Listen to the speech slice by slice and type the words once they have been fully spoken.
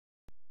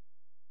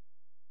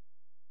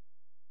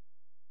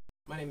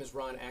My name is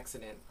Ron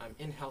Accident. I'm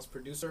in-house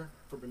producer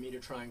for Bermuda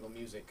Triangle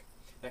Music.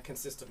 That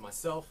consists of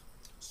myself,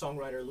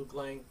 songwriter Luke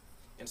Lang,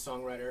 and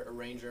songwriter,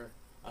 arranger,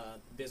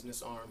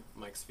 business arm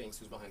Mike Sphinx,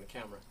 who's behind the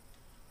camera.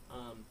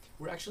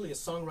 We're actually a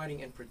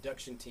songwriting and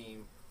production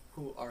team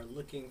who are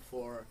looking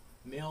for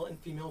male and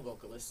female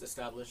vocalists,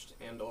 established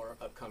and or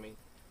upcoming,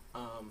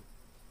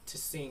 to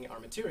sing our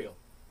material.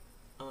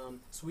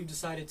 So we've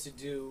decided to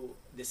do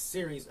this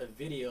series of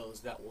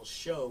videos that will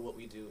show what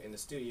we do in the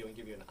studio and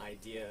give you an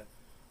idea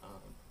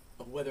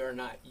of whether or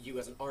not you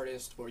as an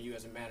artist or you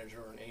as a manager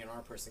or an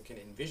A&R person can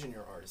envision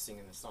your artist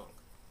singing this song.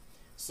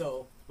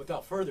 So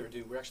without further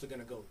ado, we're actually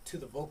going to go to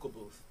the vocal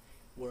booth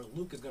where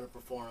Luke is going to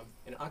perform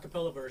an a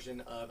cappella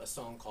version of a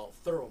song called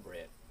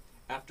Thoroughbred,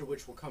 after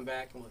which we'll come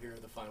back and we'll hear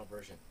the final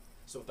version.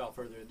 So without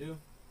further ado,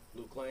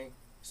 Luke Lang,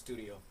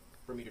 studio,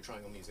 Bermuda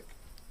Triangle Music.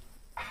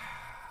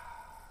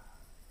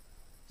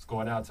 It's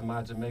going out to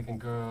my Jamaican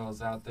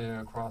girls out there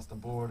across the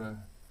border,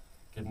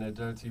 getting their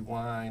dirty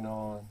wine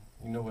on.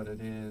 You know what it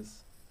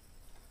is.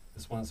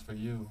 This one's for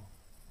you.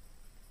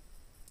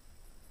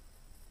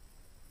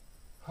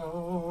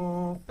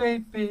 Oh,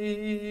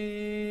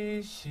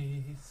 baby,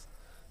 she's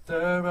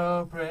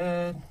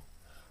thoroughbred,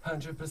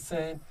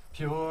 100%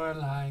 pure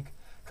like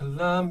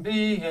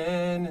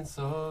Colombian and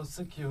so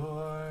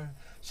secure.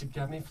 She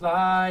got me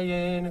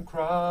flying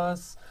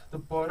across the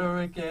border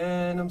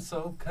again. I'm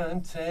so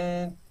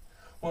content.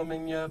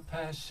 Woman, your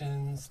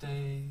passion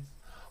stays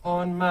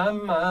on my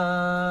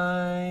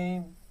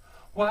mind,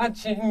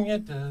 watching your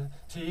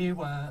dirty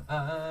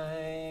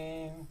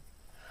wine.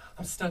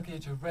 I'm stuck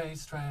at your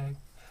racetrack,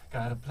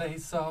 got a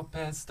place all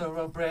past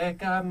thoroughbred,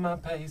 got my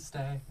pay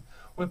stack.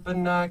 With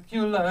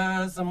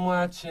binoculars, I'm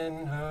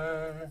watching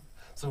her.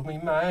 So we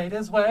might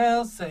as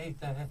well say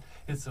that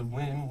it's a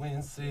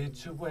win-win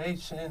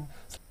situation.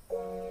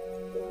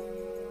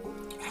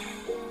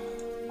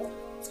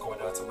 It's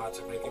going out to my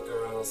Jamaican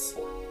girls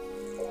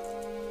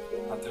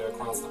out there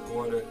across the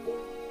border.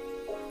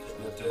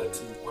 Getting your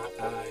dirty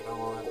wine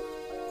on.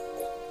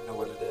 You know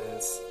what it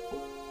is.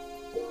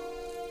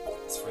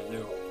 It's for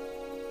you.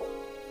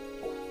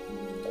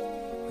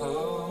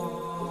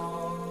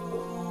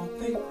 Oh,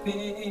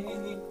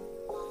 baby.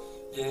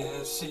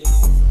 Yeah,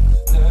 she's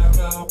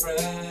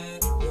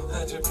thoroughbred,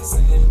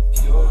 100%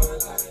 pure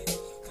like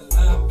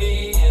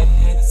Colombian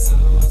and so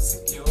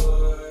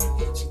secure.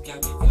 She got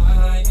me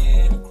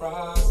flying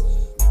across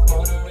the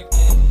border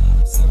again.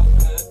 I'm so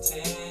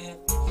content.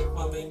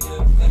 Woman,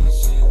 your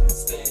passion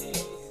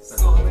stays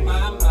on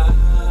my mind.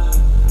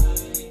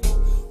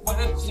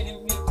 Watching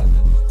me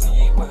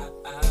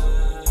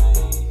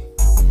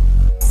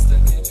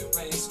stuck at your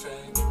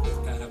racetrack,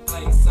 got a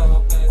place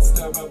all best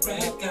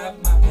thoroughbred, got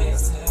my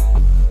pace set.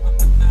 With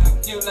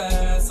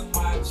binoculars, I'm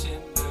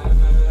watching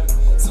her.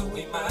 So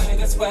we might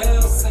as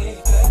well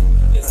say that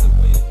it's a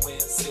win-win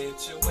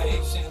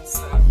situation.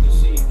 Slot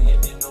machine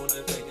hitting on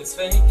a Vegas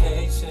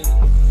vacation,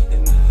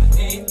 and I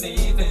ain't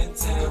leaving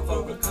town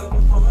for a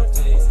couple more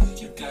days.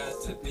 You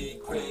got to be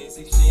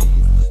crazy. She's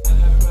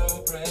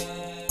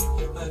thoroughbred,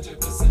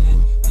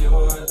 100%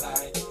 pure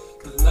like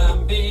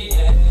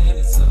Colombian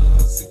and so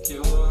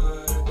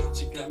secure.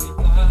 She got me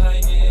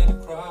flying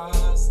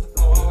across the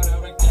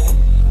border again.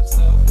 I'm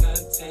so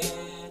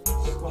content.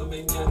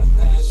 Woman, your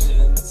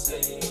passion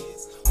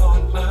stays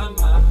on my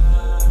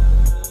mind.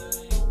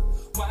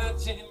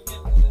 Watching me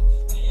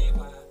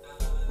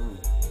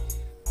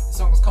The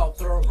song is called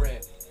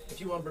Thoroughbred. If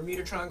you want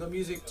Bermuda Triangle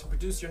Music to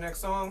produce your next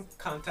song,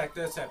 contact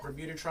us at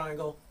Bermuda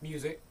Triangle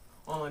Music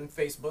on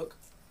Facebook.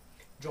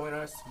 Join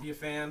us, be a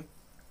fan.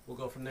 We'll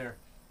go from there.